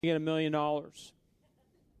get $1 million.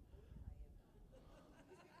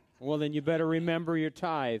 Well, then you better remember your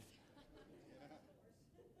tithe.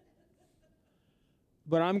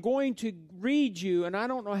 But I'm going to read you, and I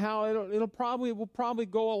don't know how we'll probably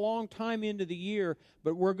go a long time into the year,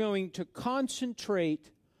 but we're going to concentrate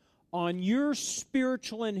on your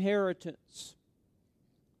spiritual inheritance.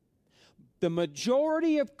 The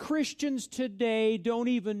majority of Christians today don't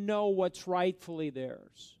even know what's rightfully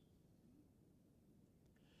theirs.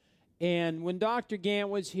 And when Dr. Gant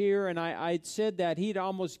was here and I'd said that, he'd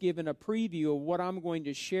almost given a preview of what I'm going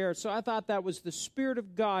to share. So I thought that was the Spirit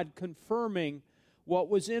of God confirming what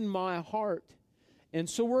was in my heart. And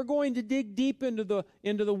so we're going to dig deep into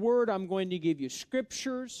the Word. I'm going to give you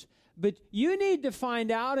scriptures. But you need to find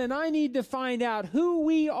out, and I need to find out, who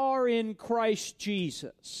we are in Christ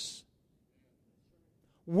Jesus.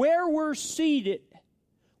 Where we're seated.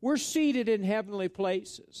 We're seated in heavenly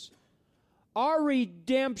places. Our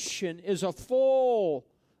redemption is a full,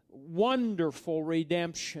 wonderful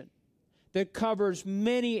redemption that covers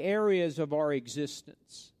many areas of our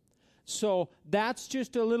existence. So that's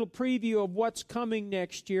just a little preview of what's coming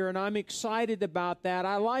next year, and I'm excited about that.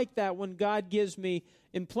 I like that when God gives me,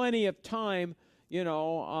 in plenty of time,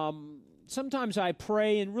 sometimes I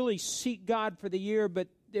pray and really seek God for the year, but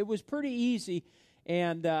it was pretty easy,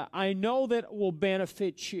 and I know that it will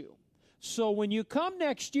benefit you. So when you come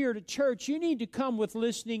next year to church, you need to come with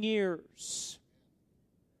listening ears.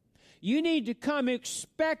 You need to come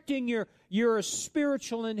expecting your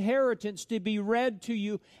spiritual inheritance to be read to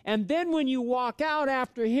you. And then when you walk out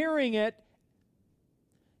after hearing it,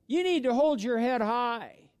 you need to hold your head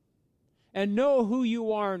high and know who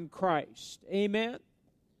you are in Christ. Amen?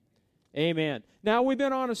 Amen. Now, we've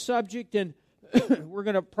been on a subject, and we're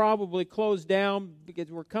going to probably close down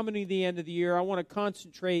because we're coming to the end of the year. I want to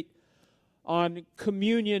concentrate on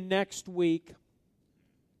communion next week.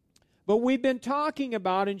 But we've been talking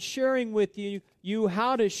about and sharing with you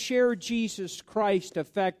how to share Jesus Christ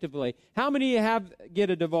effectively. How many of you get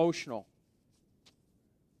a devotional?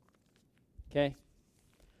 Okay.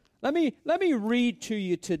 Let me read to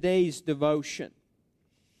you today's devotion.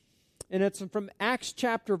 And it's from Acts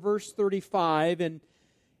chapter verse 35, and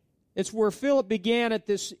it's where Philip began at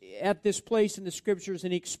this place in the Scriptures,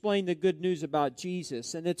 and he explained the good news about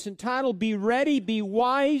Jesus. And it's entitled, Be Ready, Be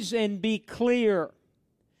Wise, and Be Clear.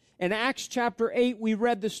 In Acts chapter 8, we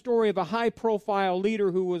read the story of a high-profile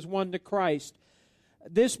leader who was won to Christ.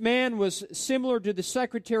 This man was similar to the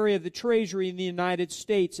Secretary of the Treasury in the United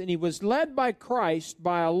States, and he was led by Christ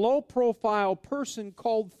by a low-profile person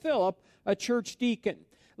called Philip, a church deacon.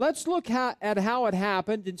 Let's look at how it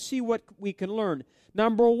happened and see what we can learn.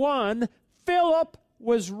 Number one, Philip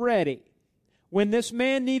was ready. When this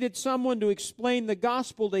man needed someone to explain the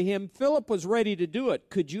gospel to him, Philip was ready to do it.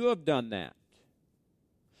 Could you have done that?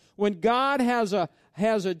 When God has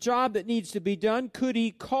a job that needs to be done, could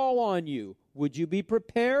He call on you? Would you be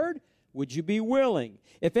prepared? Would you be willing?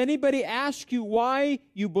 If anybody asks you why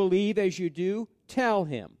you believe as you do, tell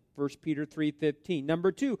him. 1 Peter 3:15.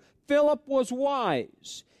 Number two, Philip was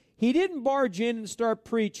wise. He didn't barge in and start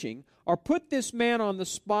preaching or put this man on the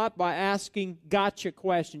spot by asking gotcha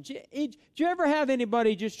questions. Did you ever have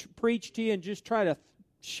anybody just preach to you and just try to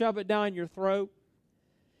shove it down your throat?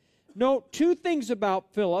 No, two things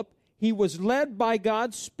about Philip. He was led by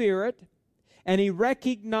God's Spirit, and he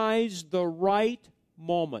recognized the right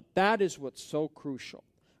moment. That is what's so crucial.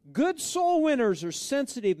 Good soul winners are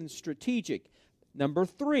sensitive and strategic. Number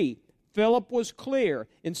three, Philip was clear.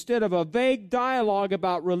 Instead of a vague dialogue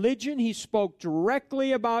about religion, he spoke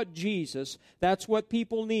directly about Jesus. That's what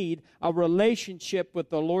people need, a relationship with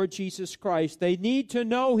the Lord Jesus Christ. They need to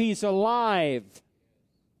know He's alive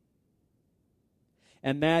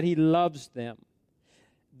and that He loves them,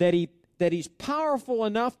 that He's powerful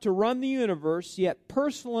enough to run the universe, yet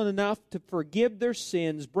personal enough to forgive their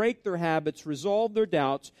sins, break their habits, resolve their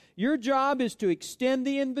doubts. Your job is to extend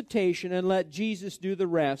the invitation and let Jesus do the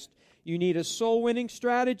rest. You need a soul-winning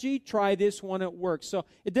strategy? Try this one, it works. So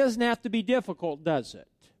it doesn't have to be difficult, does it?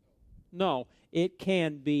 No, it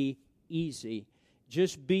can be easy.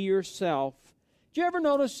 Just be yourself. Did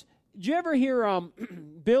you ever hear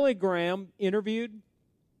Billy Graham interviewed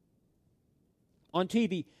on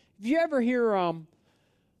TV? Did you ever hear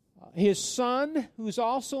his son, who's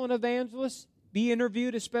also an evangelist, be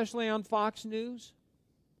interviewed, especially on Fox News?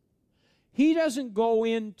 He doesn't go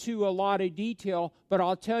into a lot of detail, but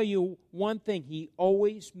I'll tell you one thing. He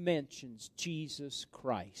always mentions Jesus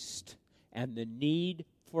Christ and the need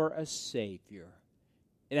for a Savior.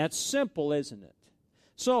 And that's simple, isn't it?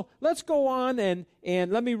 So let's go on and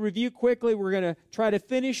let me review quickly. We're going to try to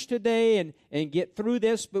finish today and get through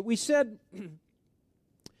this. But we said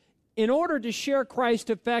in order to share Christ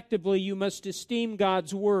effectively, you must esteem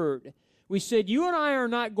God's Word. We said you and I are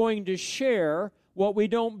not going to share what we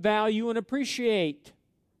don't value and appreciate.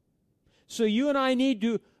 So you and I need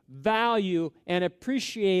to value and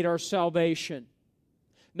appreciate our salvation.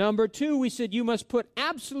 Number 2, we said you must put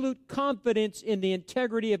absolute confidence in the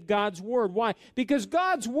integrity of God's Word. Why? Because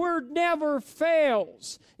God's Word never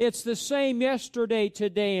fails. It's the same yesterday,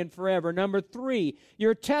 today, and forever. Number 3,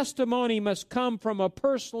 your testimony must come from a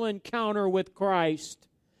personal encounter with Christ.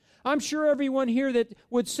 I'm sure everyone here that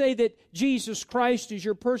would say that Jesus Christ is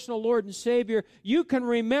your personal Lord and Savior, you can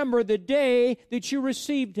remember the day that you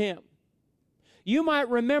received Him. You might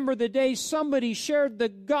remember the day somebody shared the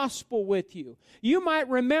gospel with you. You might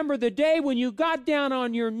remember the day when you got down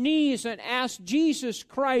on your knees and asked Jesus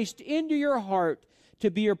Christ into your heart to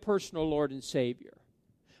be your personal Lord and Savior.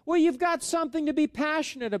 Well, you've got something to be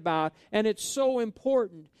passionate about, and it's so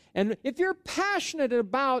important. And if you're passionate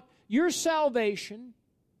about your salvation,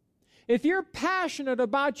 if you're passionate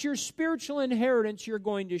about your spiritual inheritance, you're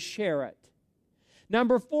going to share it.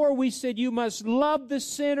 Number 4, we said you must love the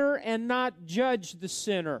sinner and not judge the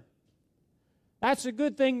sinner. That's a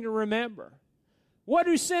good thing to remember. What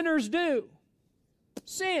do sinners do?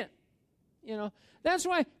 Sin. You know, that's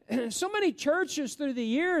why so many churches through the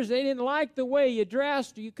years, they didn't like the way you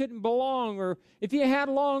dressed, or you couldn't belong, or if you had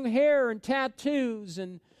long hair and tattoos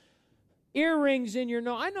and earrings in your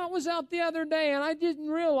nose. I know I was out the other day and I didn't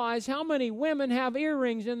realize how many women have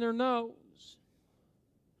earrings in their nose.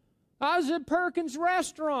 I was at Perkins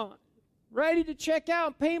Restaurant, ready to check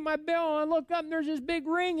out, pay my bill, and I looked up and there's this big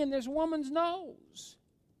ring in this woman's nose.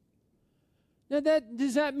 Now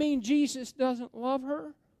does that mean Jesus doesn't love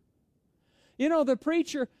her? You know, the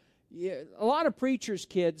preacher, a lot of preachers'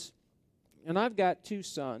 kids, and I've got 2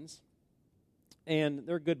 sons, and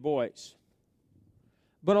they're good boys.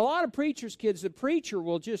 But a lot of preachers' kids, the preacher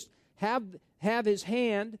will just have his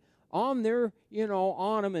hand on their,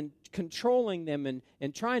 on them and controlling them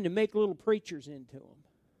and trying to make little preachers into them.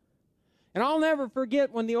 And I'll never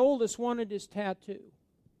forget when the oldest wanted his tattoo.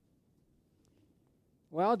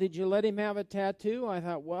 Well, did you let him have a tattoo? I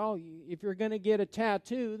thought, well, if you're going to get a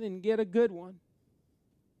tattoo, then get a good one.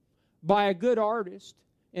 By a good artist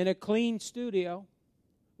in a clean studio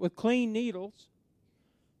with clean needles.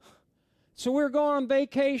 So we were going on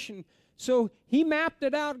vacation. So he mapped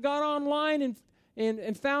it out, got online,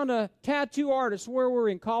 and found a tattoo artist. Where were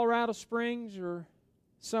we? In Colorado Springs or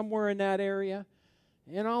somewhere in that area.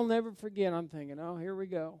 And I'll never forget, I'm thinking, oh, here we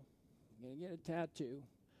go. I'm going to get a tattoo.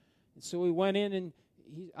 And so we went in and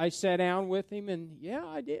I sat down with him, and yeah,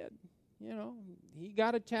 I did. He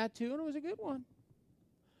got a tattoo, and it was a good one.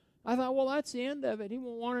 I thought, well, that's the end of it. He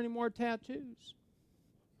won't want any more tattoos.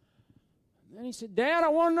 And then he said, Dad, I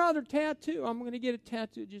want another tattoo. I'm going to get a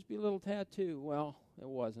tattoo, just be a little tattoo. Well, it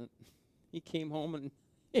wasn't. He came home, and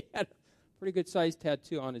he had a pretty good-sized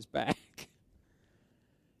tattoo on his back.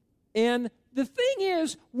 And the thing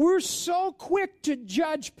is, we're so quick to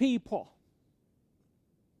judge people.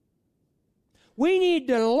 We need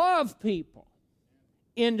to love people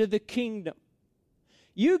into the kingdom.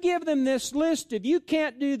 You give them this list of you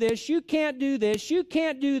can't do this, you can't do this, you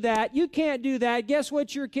can't do that, you can't do that. Guess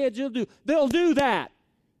what your kids will do? They'll do that.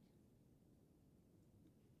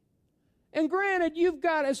 And granted, you've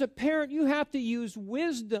got, as a parent, you have to use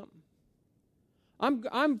wisdom.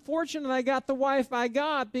 I'm fortunate I got the wife I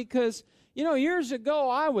got because, years ago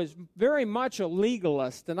I was very much a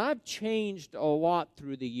legalist, and I've changed a lot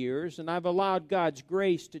through the years, and I've allowed God's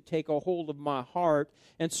grace to take a hold of my heart.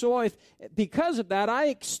 And so because of that, I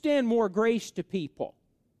extend more grace to people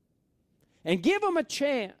and give them a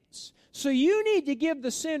chance. So you need to give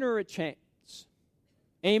the sinner a chance.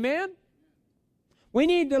 Amen? We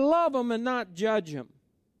need to love them and not judge them.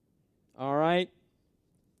 All right?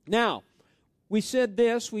 Now, we said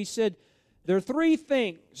this. We said there are 3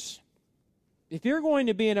 things. If you're going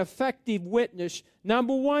to be an effective witness,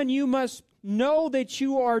 number 1, you must know that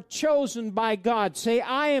you are chosen by God. Say,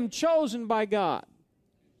 I am chosen by God.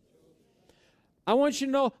 I want you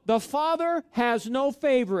to know the Father has no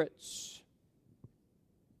favorites.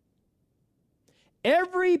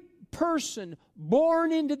 Every person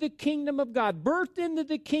born into the kingdom of God, birthed into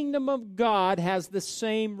the kingdom of God, has the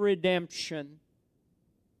same redemption.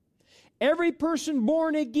 Every person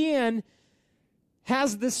born again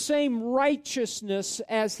has the same righteousness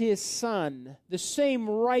as his Son, the same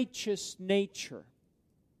righteous nature.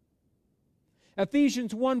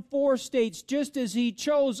 Ephesians 1:4 states, just as He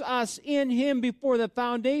chose us in Him before the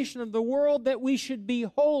foundation of the world, that we should be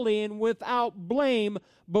holy and without blame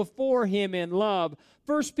before Him in love.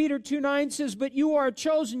 1 Peter 2:9 says, but you are a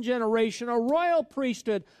chosen generation, a royal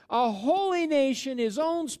priesthood, a holy nation, His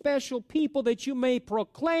own special people, that you may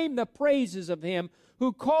proclaim the praises of Him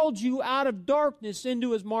who called you out of darkness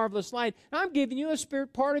into His marvelous light. I'm giving you a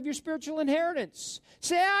part of your spiritual inheritance.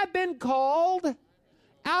 Say, I've been called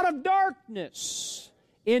out of darkness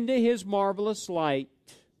into His marvelous light.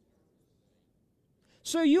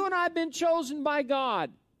 So you and I have been chosen by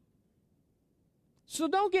God. So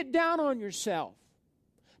don't get down on yourself.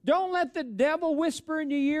 Don't let the devil whisper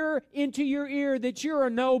into your ear that you're a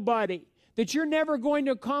nobody, that you're never going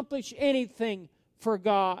to accomplish anything for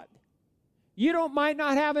God. You might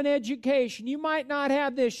not have an education. You might not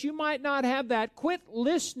have this. You might not have that. Quit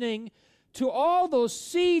listening to all those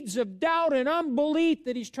seeds of doubt and unbelief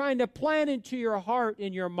that he's trying to plant into your heart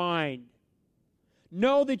and your mind.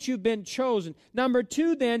 Know that you've been chosen. Number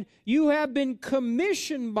 2, then, you have been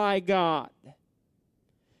commissioned by God.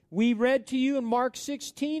 We read to you in Mark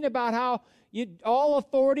 16 about how all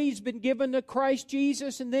authority has been given to Christ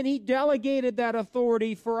Jesus, and then He delegated that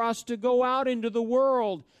authority for us to go out into the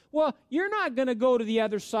world. Well, you're not going to go to the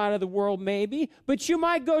other side of the world maybe, but you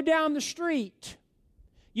might go down the street.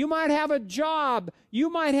 You might have a job. You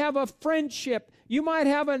might have a friendship. You might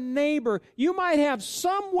have a neighbor. You might have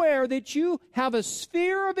somewhere that you have a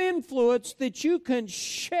sphere of influence that you can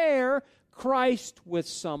share Christ with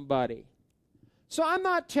somebody. So I'm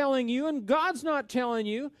not telling you, and God's not telling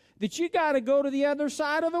you, that you got to go to the other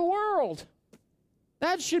side of the world.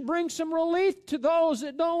 That should bring some relief to those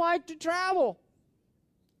that don't like to travel.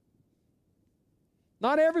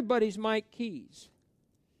 Not everybody's Mike Keys.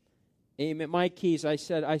 Amen. Mike Keys, I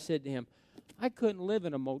said to him, I couldn't live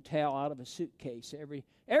in a motel out of a suitcase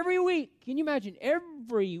every week. Can you imagine?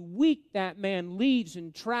 Every week that man leaves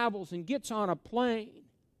and travels and gets on a plane.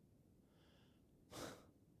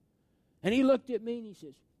 And he looked at me and he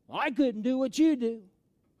says, I couldn't do what you do.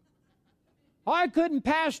 I couldn't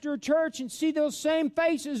pastor a church and see those same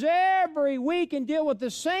faces every week and deal with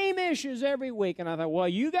the same issues every week. And I thought, well,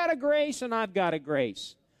 you got a grace and I've got a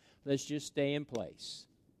grace. Let's just stay in place.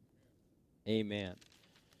 Amen.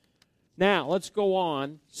 Now, let's go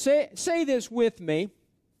on. Say this with me.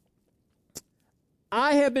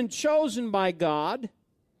 I have been chosen by God.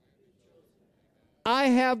 I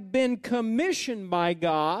have been commissioned by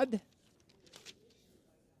God.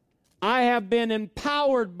 I have been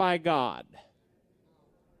empowered by God.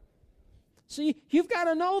 See, you've got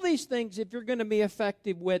to know these things if you're going to be an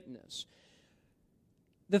effective witness.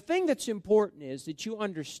 The thing that's important is that you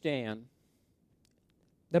understand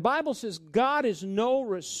the Bible says God is no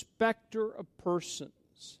respecter of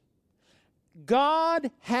persons. God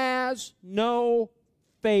has no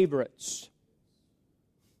favorites.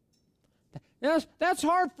 Now, that's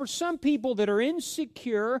hard for some people that are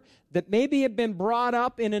insecure, that maybe have been brought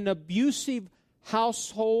up in an abusive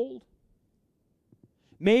household.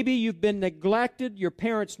 Maybe you've been neglected, your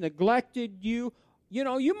parents neglected you. You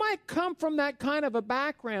know, you might come from that kind of a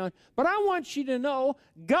background, but I want you to know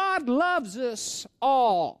God loves us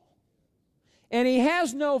all. And He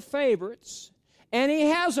has no favorites. And He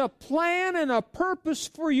has a plan and a purpose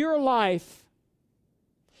for your life.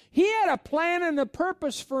 He had a plan and a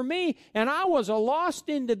purpose for me, and I was a lost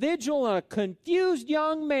individual and a confused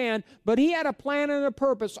young man, but He had a plan and a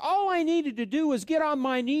purpose. All I needed to do was get on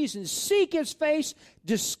my knees and seek His face,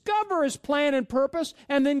 discover His plan and purpose,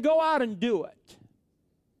 and then go out and do it.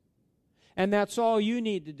 And that's all you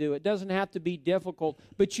need to do. It doesn't have to be difficult,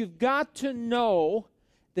 but you've got to know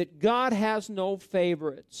that God has no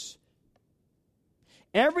favorites.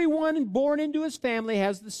 Everyone born into His family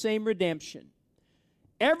has the same redemption.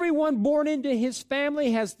 Everyone born into His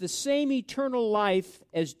family has the same eternal life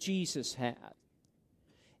as Jesus had.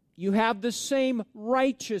 You have the same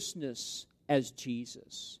righteousness as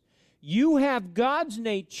Jesus. You have God's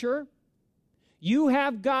nature. You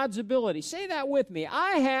have God's ability. Say that with me.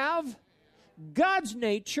 I have God's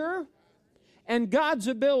nature and God's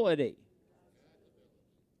ability.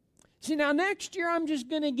 See, now next year I'm just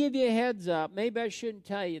going to give you a heads up. Maybe I shouldn't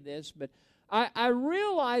tell you this, but I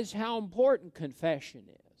realize how important confession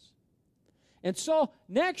is. And so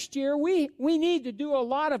next year we need to do a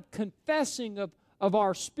lot of confessing of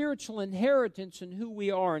our spiritual inheritance and who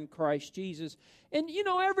we are in Christ Jesus. And you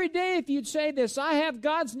know, every day if you'd say this, I have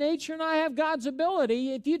God's nature and I have God's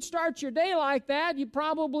ability, if you'd start your day like that, you'd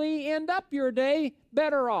probably end up your day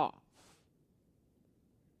better off.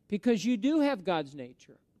 Because you do have God's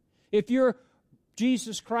nature. If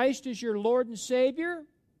Jesus Christ is your Lord and Savior,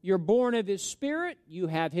 you're born of His Spirit, you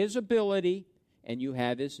have His ability, and you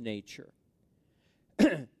have His nature.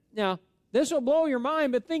 Now, this will blow your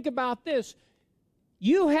mind, but think about this.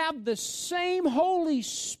 You have the same Holy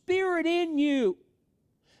Spirit in you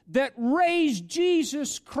that raised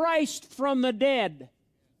Jesus Christ from the dead.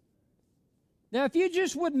 Now, if you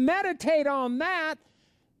just would meditate on that,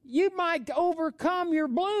 you might overcome your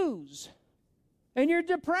blues and your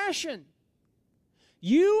depression.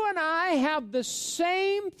 You and I have the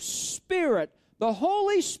same Spirit, the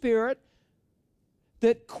Holy Spirit,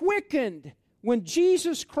 that quickened when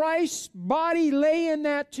Jesus Christ's body lay in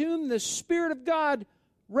that tomb. The Spirit of God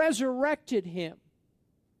resurrected Him.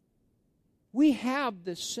 We have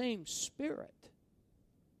the same Spirit.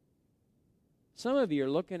 Some of you are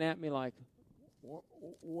looking at me like,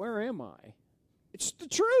 where am I? It's the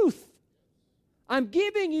truth. I'm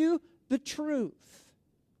giving you the truth.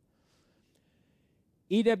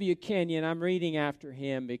 E.W. Kenyon, I'm reading after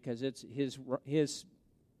him because it's his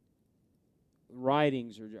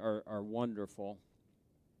writings are wonderful.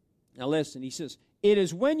 Now listen, he says, it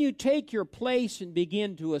is when you take your place and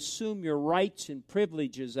begin to assume your rights and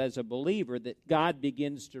privileges as a believer that God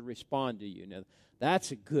begins to respond to you. Now,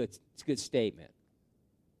 that's a good statement.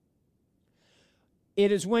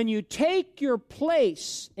 It is when you take your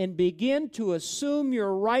place and begin to assume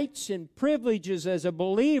your rights and privileges as a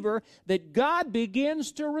believer that God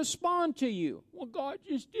begins to respond to you. Well, God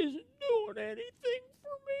just isn't doing anything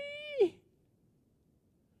for me.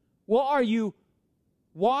 Well, are you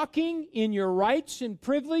walking in your rights and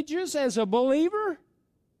privileges as a believer?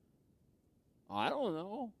 I don't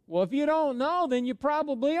know. Well, if you don't know, then you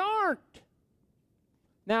probably aren't.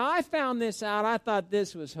 Now, I found this out. I thought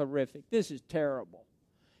this was horrific. This is terrible.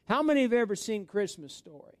 How many have ever seen Christmas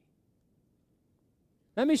Story?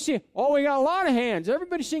 Let me see. Oh, we got a lot of hands.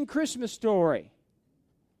 Everybody seen Christmas Story.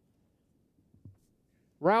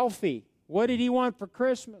 Ralphie, what did he want for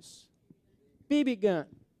Christmas? BB gun.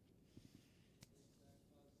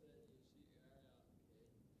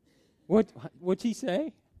 What's he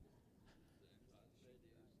say?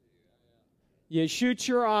 You shoot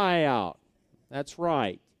your eye out. That's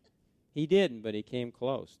right. He didn't, but he came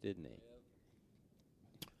close, didn't he?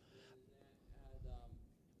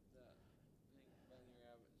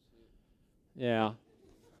 Yeah.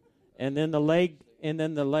 And then the leg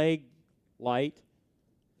light.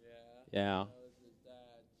 Yeah.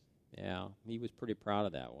 Yeah. He was pretty proud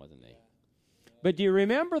of that, wasn't he? But do you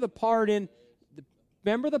remember the part in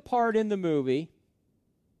the movie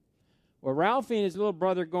where Ralphie and his little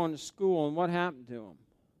brother going to school, and what happened to him?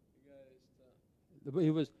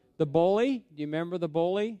 He was the bully. Do you remember the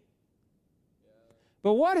bully? Yeah.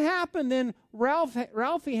 But what happened then?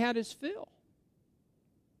 Ralphie had his fill.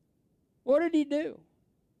 What did he do?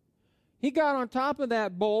 He got on top of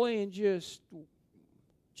that bully and just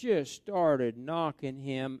started knocking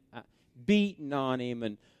him, beating on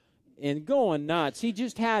him, and going nuts. He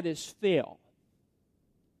just had his fill.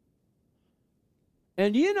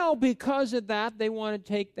 And you know, because of that, they want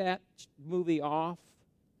to take that movie off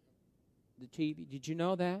the TV. Did you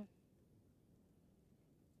know that?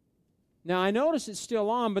 Now, I notice it's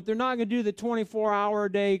still on, but they're not going to do the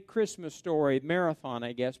 24-hour-a-day Christmas Story marathon,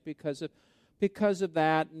 I guess, because of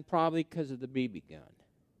that, and probably because of the BB gun.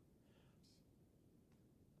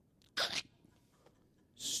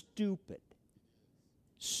 Stupid.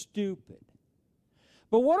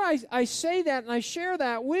 But what I say that and I share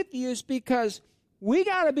that with you is because we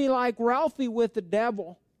got to be like Ralphie with the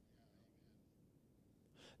devil.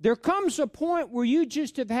 There comes a point where you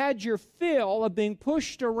just have had your fill of being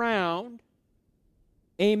pushed around.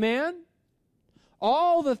 Amen?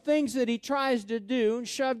 All the things that he tries to do and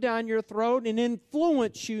shove down your throat and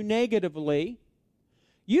influence you negatively.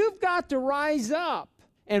 You've got to rise up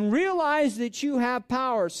and realize that you have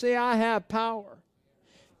power. Say, I have power.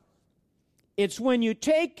 It's when you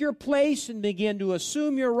take your place and begin to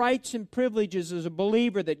assume your rights and privileges as a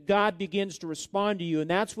believer that God begins to respond to you, and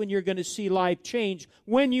that's when you're going to see life change,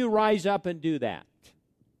 when you rise up and do that.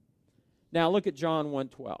 Now look at John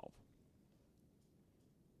 1:12.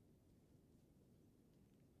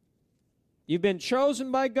 You've been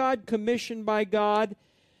chosen by God, commissioned by God,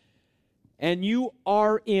 and you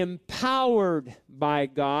are empowered by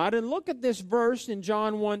God. And look at this verse in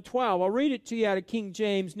John 1:12. I'll read it to you out of King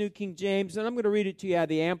James, New King James, and I'm going to read it to you out of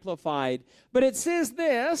the Amplified. But it says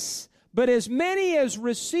this, but as many as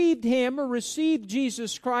received him or received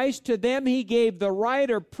Jesus Christ, to them he gave the right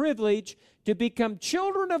or privilege to become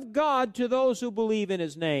children of God to those who believe in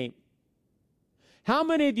his name. How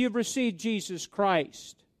many of you have received Jesus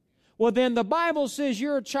Christ? Well, then the Bible says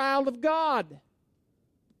you're a child of God.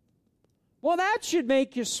 Well, that should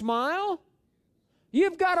make you smile.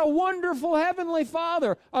 You've got a wonderful Heavenly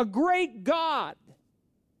Father, a great God,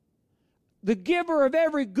 the giver of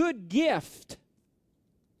every good gift.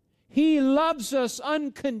 He loves us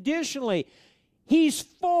unconditionally. He's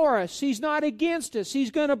for us. He's not against us.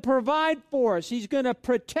 He's going to provide for us. He's going to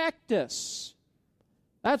protect us.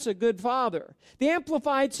 That's a good Father. The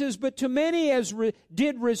Amplified says, but to many as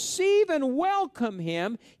did receive and welcome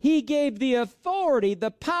Him, He gave the authority,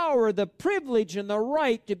 the power, the privilege, and the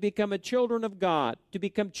right to become children of God. To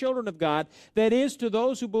become children of God, that is, to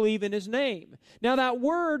those who believe in His name. Now that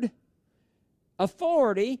word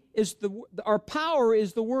authority is our power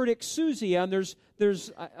is the word exousia, and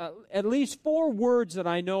there's at least 4 words that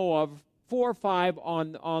I know of, 4 or 5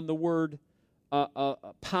 on the word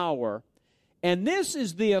power. And this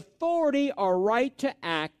is the authority or right to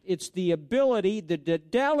act. It's the ability, the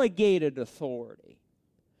delegated authority.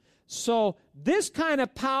 So this kind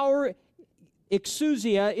of power,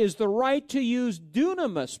 exousia, is the right to use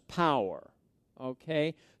dunamis power.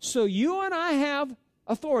 Okay? So you and I have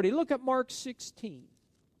authority. Look at Mark 16.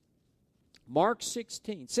 Mark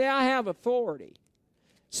 16. Say, I have authority.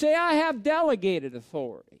 Say, I have delegated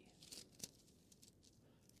authority.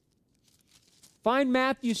 Find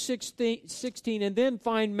Matthew 16 and then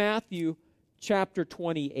find Matthew chapter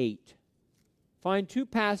 28. Find 2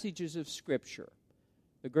 passages of Scripture.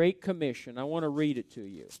 The Great Commission. I want to read it to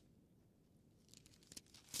you.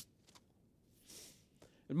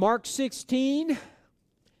 In Mark 16,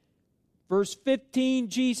 verse 15,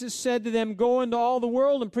 Jesus said to them, go into all the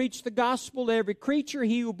world and preach the gospel to every creature.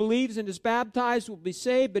 He who believes and is baptized will be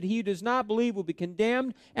saved, but he who does not believe will be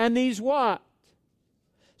condemned. And these what?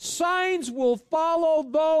 Signs will follow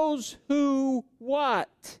those who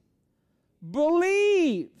what?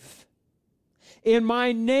 Believe. In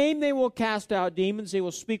my name they will cast out demons. They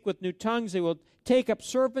will speak with new tongues. They will take up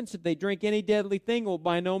serpents. If they drink any deadly thing, it will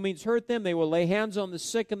by no means hurt them. They will lay hands on the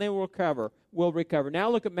sick and they will recover. Now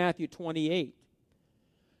look at Matthew 28.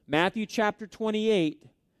 Matthew chapter 28.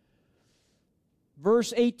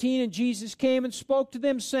 Verse 18, and Jesus came and spoke to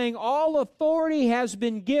them, saying, all authority has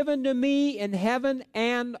been given to me in heaven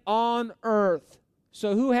and on earth.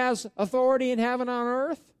 So who has authority in heaven and on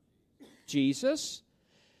earth? Jesus.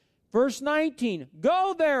 Verse 19,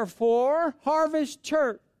 go therefore, Harvest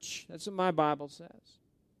Church. That's what my Bible says.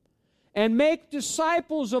 And make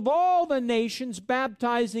disciples of all the nations,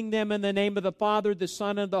 baptizing them in the name of the Father, the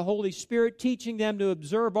Son, and the Holy Spirit, teaching them to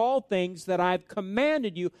observe all things that I've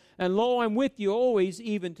commanded you. And lo, I'm with you always,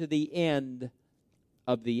 even to the end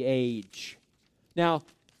of the age. Now,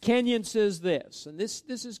 Kenyon says this, and this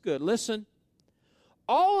is good. Listen.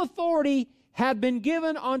 All authority had been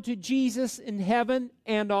given unto Jesus in heaven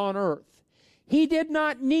and on earth. He did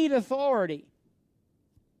not need authority.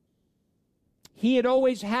 He had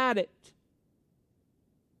always had it.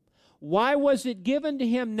 Why was it given to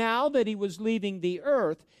him now that he was leaving the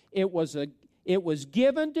earth? It was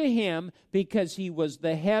given to him because he was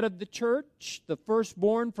the head of the church, the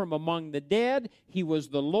firstborn from among the dead. He was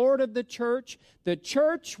the Lord of the church. The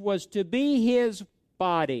church was to be his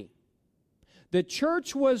body. The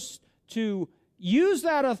church was to use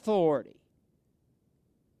that authority.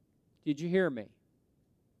 Did you hear me?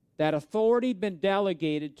 That authority had been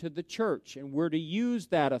delegated to the church, and we're to use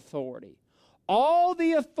that authority. All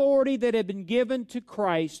the authority that had been given to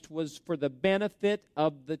Christ was for the benefit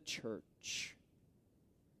of the church.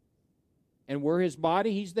 And we're his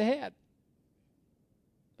body, he's the head.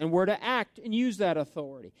 And we're to act and use that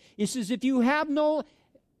authority. He says, if you have no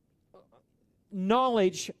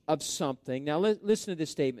knowledge of something, now listen to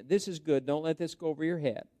this statement. This is good. Don't let this go over your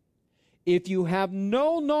head. If you have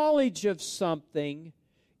no knowledge of something,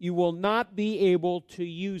 you will not be able to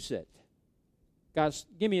use it. Guys,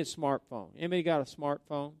 give me a smartphone. Anybody got a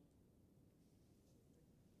smartphone?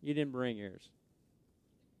 You didn't bring yours.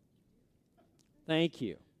 Thank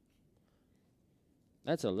you.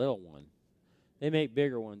 That's a little one. They make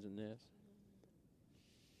bigger ones than this.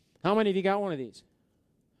 How many of you got one of these?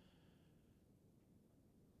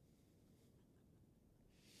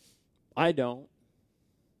 I don't.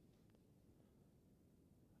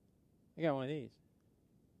 I got one of these.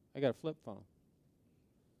 I got a flip phone.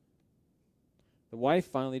 The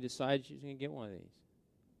wife finally decided she's going to get one of these.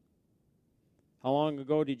 How long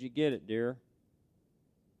ago did you get it, dear?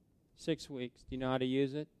 6 weeks. Do you know how to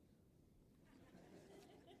use it?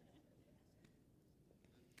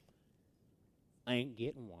 I ain't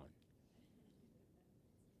getting one.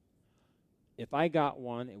 If I got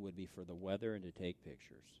one, it would be for the weather and to take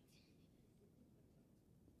pictures.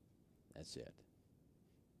 That's it.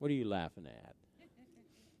 What are you laughing at?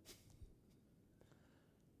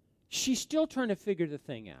 She's still trying to figure the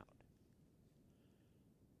thing out.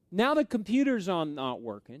 Now the computer's not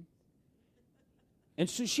working. And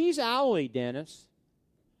so she's owly, Dennis.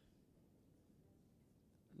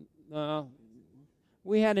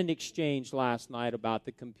 We had an exchange last night about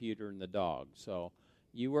the computer and the dog, so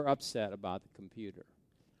you were upset about the computer.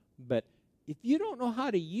 But if you don't know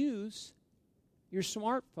how to use your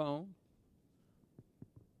smartphone,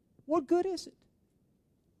 what good is it?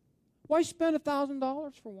 Why spend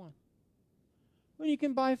 $1,000 for one when you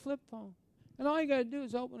can buy a flip phone? And all you got to do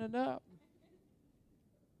is open it up.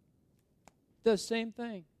 It does the same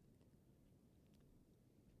thing.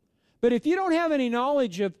 But if you don't have any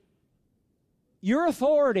knowledge of your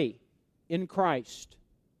authority in Christ,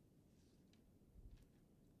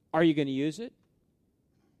 are you going to use it?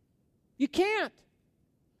 You can't.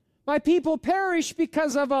 My people perish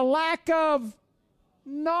because of a lack of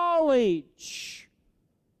knowledge.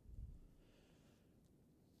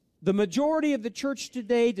 The majority of the church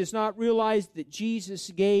today does not realize that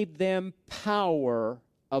Jesus gave them power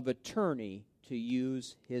of attorney to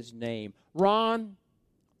use His name. Ron,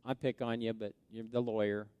 I pick on you, but you're the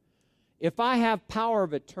lawyer. If I have power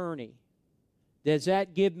of attorney, does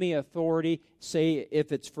that give me authority? Say,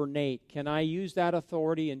 if it's for Nate, can I use that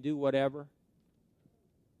authority and do whatever?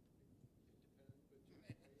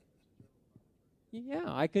 Yeah,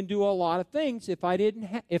 I can do a lot of things. If I didn't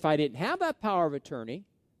have that power of attorney,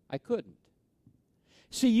 I couldn't.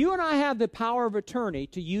 See, you and I have the power of attorney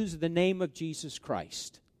to use the name of Jesus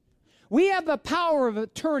Christ. We have the power of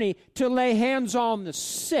attorney to lay hands on the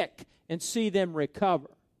sick and see them recover.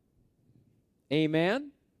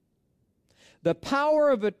 Amen? The power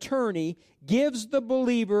of attorney gives the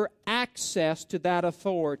believer access to that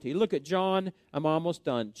authority. Look at John, I'm almost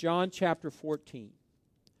done. John chapter 14.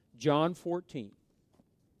 John 14.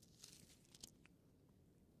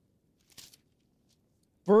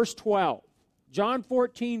 Verse 12. John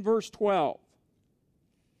 14, verse 12.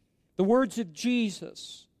 The words of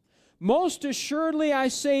Jesus. Most assuredly I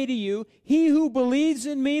say to you, he who believes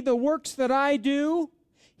in me, the works that I do,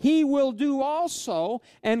 he will do also,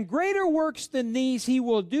 and greater works than these he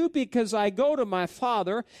will do, because I go to my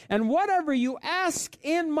Father, and whatever you ask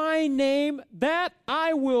in my name, that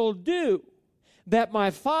I will do, that my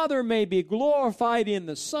Father may be glorified in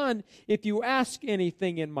the Son. If you ask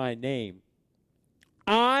anything in my name,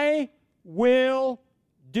 I will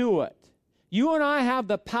do it. You and I have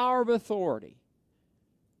the power of authority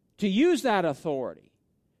to use that authority,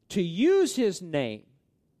 to use His name.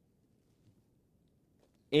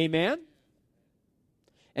 Amen?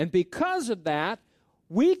 And because of that,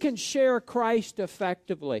 we can share Christ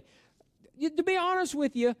effectively. To be honest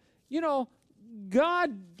with you,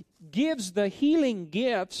 God gives the healing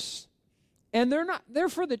gifts, and they're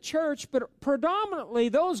for the church, but predominantly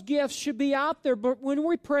those gifts should be out there but when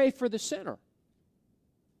we pray for the sinner.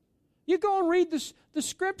 You go and read the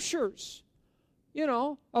scriptures.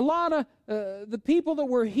 A lot of the people that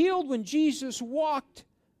were healed when Jesus walked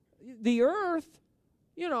the earth,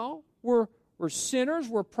 were sinners,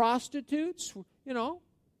 were prostitutes,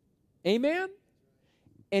 Amen?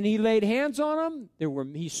 And He laid hands on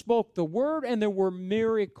them. He spoke the word, and there were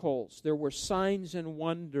miracles. There were signs and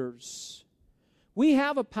wonders. We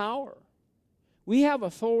have a power. We have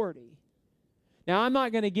authority. Now, I'm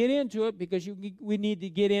not going to get into it because we need to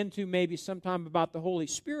get into maybe sometime about the Holy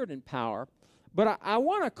Spirit and power. But I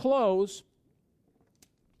want to close,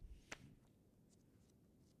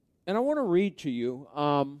 and I want to read to you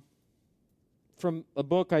from a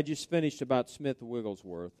book I just finished about Smith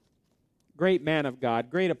Wigglesworth. Great man of God,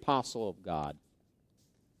 great apostle of God.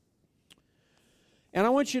 And I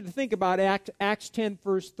want you to think about Acts 10,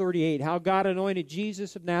 verse 38, how God anointed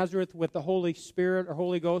Jesus of Nazareth with the Holy Spirit or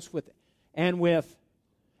Holy Ghost with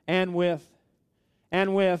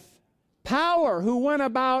power, who went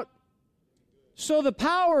about. So the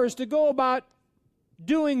power is to go about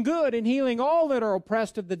doing good and healing all that are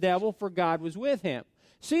oppressed of the devil, for God was with him.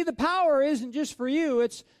 See, the power isn't just for you,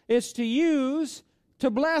 it's to use to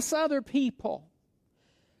bless other people.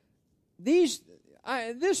 This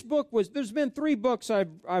book there's been 3 books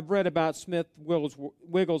I've read about Smith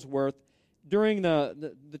Wigglesworth. During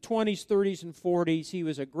the 20s, 30s, and 40s, he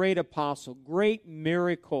was a great apostle, great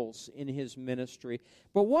miracles in his ministry.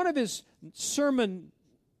 But one of his sermons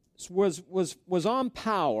was on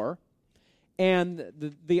power,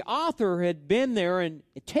 and the author had been there and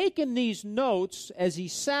taken these notes as he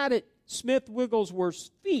sat at Smith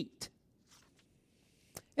Wigglesworth's feet.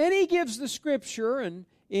 And he gives the scripture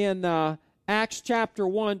in Acts chapter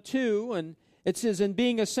 1, 2, It says, and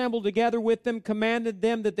being assembled together with them, commanded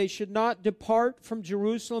them that they should not depart from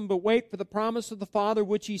Jerusalem, but wait for the promise of the Father,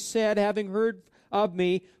 which he said, having heard of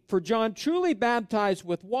me. For John truly baptized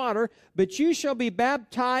with water, but you shall be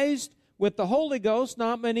baptized with the Holy Ghost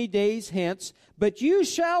not many days hence. But you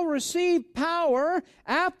shall receive power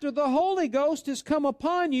after the Holy Ghost has come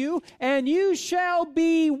upon you, and you shall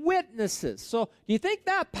be witnesses. So, do you think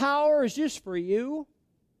that power is just for you?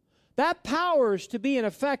 That power is to be an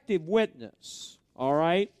effective witness, all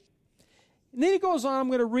right? And then he goes on, I'm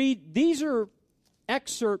going to read, these are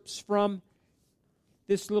excerpts from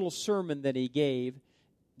this little sermon that he gave.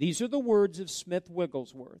 These are the words of Smith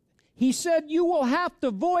Wigglesworth. He said, you will have to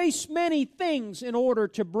voice many things in order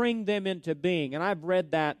to bring them into being. And I've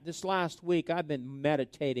read that this last week. I've been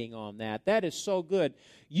meditating on that. That is so good.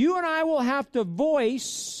 You and I will have to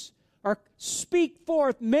voice or speak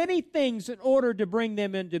forth many things in order to bring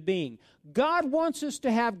them into being. God wants us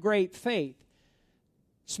to have great faith.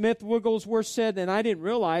 Smith Wigglesworth said, and I didn't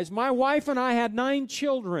realize, my wife and I had 9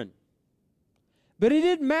 children. But it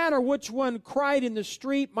didn't matter which one cried in the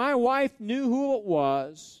street. My wife knew who it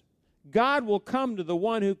was. God will come to the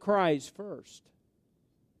one who cries first.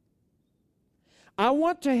 I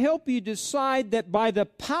want to help you decide that by the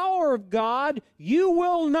power of God, you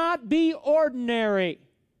will not be ordinary.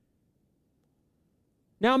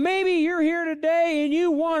 Now, maybe you're here today and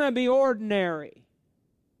you want to be ordinary.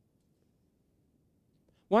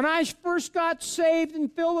 When I first got saved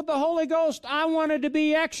and filled with the Holy Ghost, I wanted to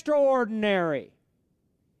be extraordinary.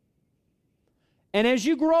 And as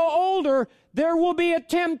you grow older, there will be a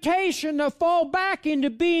temptation to fall back into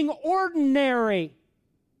being ordinary.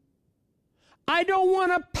 I don't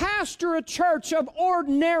want to pastor a church of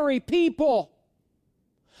ordinary people.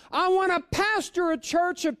 I want to pastor a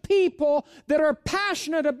church of people that are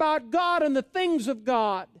passionate about God and the things of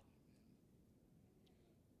God.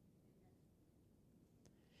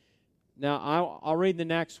 Now, I'll read the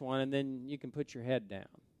next one, and then you can put your head down.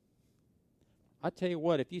 I tell you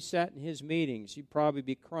what, if you sat in his meetings, you'd probably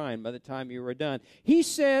be crying by the time you were done. He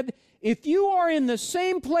said, if you are in the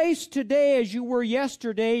same place today as you were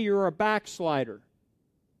yesterday, you're a backslider.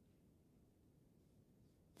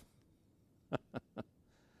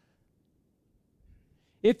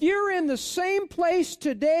 If you're in the same place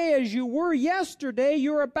today as you were yesterday,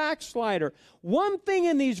 you're a backslider. One thing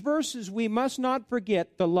in these verses we must not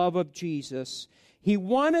forget, the love of Jesus. He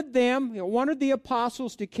wanted the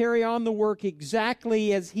apostles to carry on the work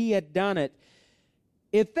exactly as he had done it.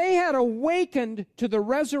 If they had awakened to the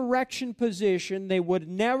resurrection position, they would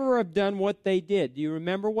never have done what they did. Do you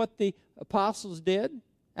remember what the apostles did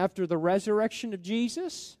after the resurrection of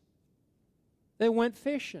Jesus? They went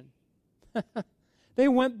fishing. They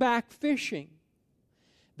went back fishing.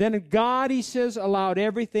 Then God, he says, allowed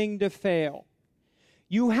everything to fail.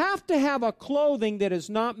 You have to have a clothing that is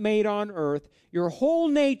not made on earth. Your whole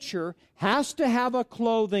nature has to have a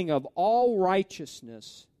clothing of all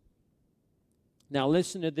righteousness. Now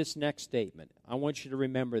listen to this next statement. I want you to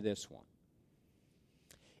remember this one.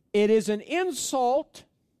 It is an insult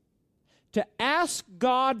to ask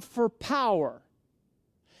God for power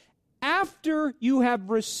after you have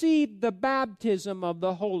received the baptism of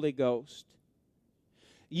the Holy Ghost.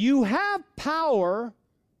 You have power.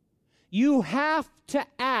 You have to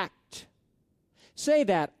act. Say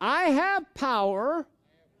that. I have power.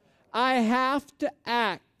 I have to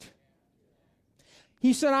act.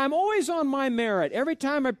 He said, I'm always on my merit. Every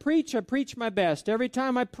time I preach my best. Every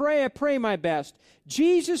time I pray my best.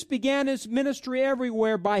 Jesus began his ministry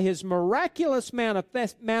everywhere by his miraculous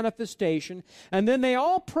manifestation, and then they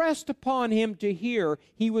all pressed upon him to hear.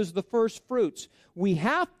 He was the first fruits. We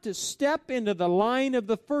have to step into the line of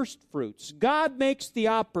the first fruits. God makes the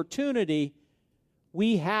opportunity.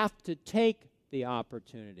 We have to take the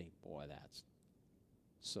opportunity. Boy, that's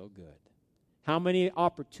so good. How many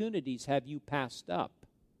opportunities have you passed up?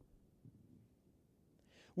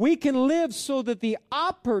 We can live so that the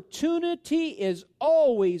opportunity is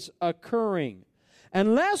always occurring.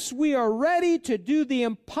 Unless we are ready to do the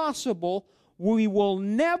impossible, we will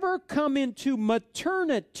never come into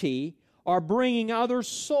maternity or bringing other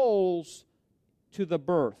souls to the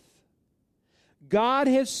birth. God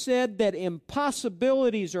has said that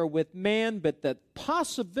impossibilities are with man, but that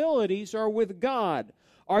possibilities are with God.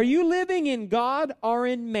 Are you living in God or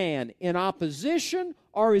in man? In opposition,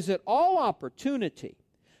 or is it all opportunity?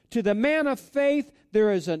 To the man of faith,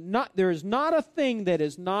 there is not a thing that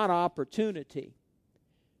is not opportunity.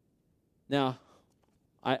 Now,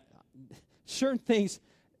 certain things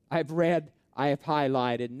I've read, I have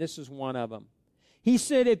highlighted, and this is one of them. He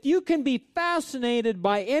said, if you can be fascinated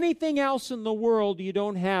by anything else in the world, you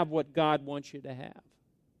don't have what God wants you to have.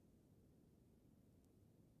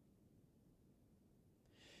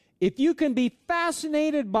 If you can be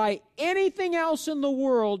fascinated by anything else in the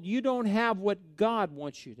world, you don't have what God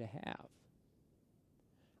wants you to have.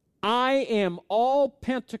 I am all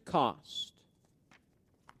Pentecost.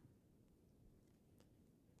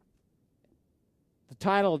 The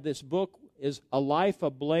title of this book is A Life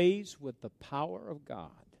Ablaze with the Power of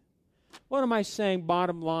God. What am I saying?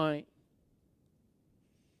 Bottom line.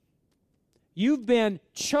 You've been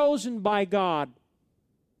chosen by God,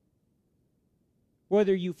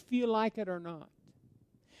 whether you feel like it or not.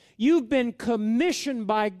 You've been commissioned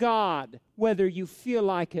by God, whether you feel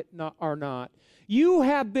like it or not. You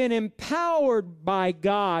have been empowered by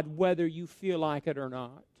God, whether you feel like it or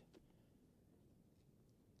not.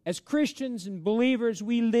 As Christians and believers,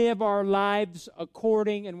 we live our lives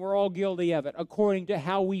according, and we're all guilty of it, according to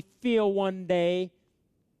how we feel one day.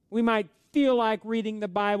 We might feel like reading the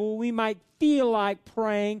Bible. We might feel like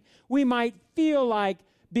praying. We might feel like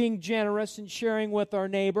being generous and sharing with our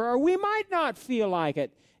neighbor, or we might not feel like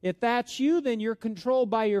it. If that's you, then you're controlled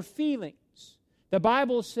by your feelings. The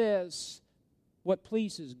Bible says what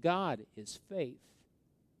pleases God is faith.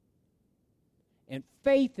 And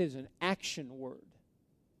faith is an action word.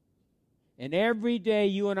 And every day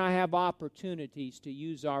you and I have opportunities to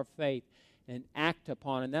use our faith and act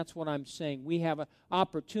upon it. And that's what I'm saying. We have an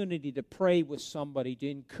opportunity to pray with somebody, to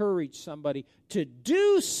encourage somebody, to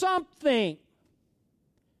do something.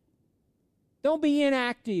 Don't be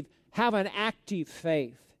inactive. Have an active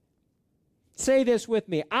faith. Say this with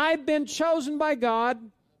me. I've been chosen by God.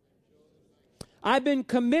 I've been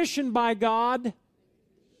commissioned by God.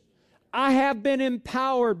 I have been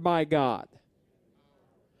empowered by God.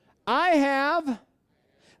 I have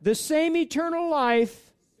the same eternal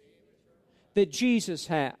life that Jesus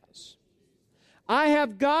has. I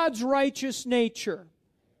have God's righteous nature.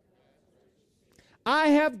 I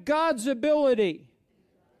have God's ability.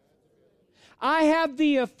 I have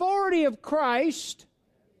the authority of Christ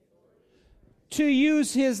to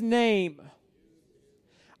use His name.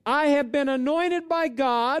 I have been anointed by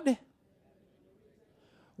God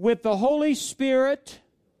with the Holy Spirit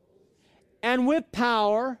and with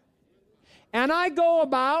power, and I go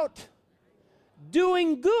about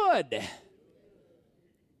doing good. Do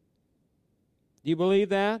you believe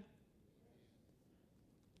that?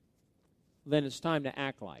 Then it's time to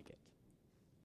act like it.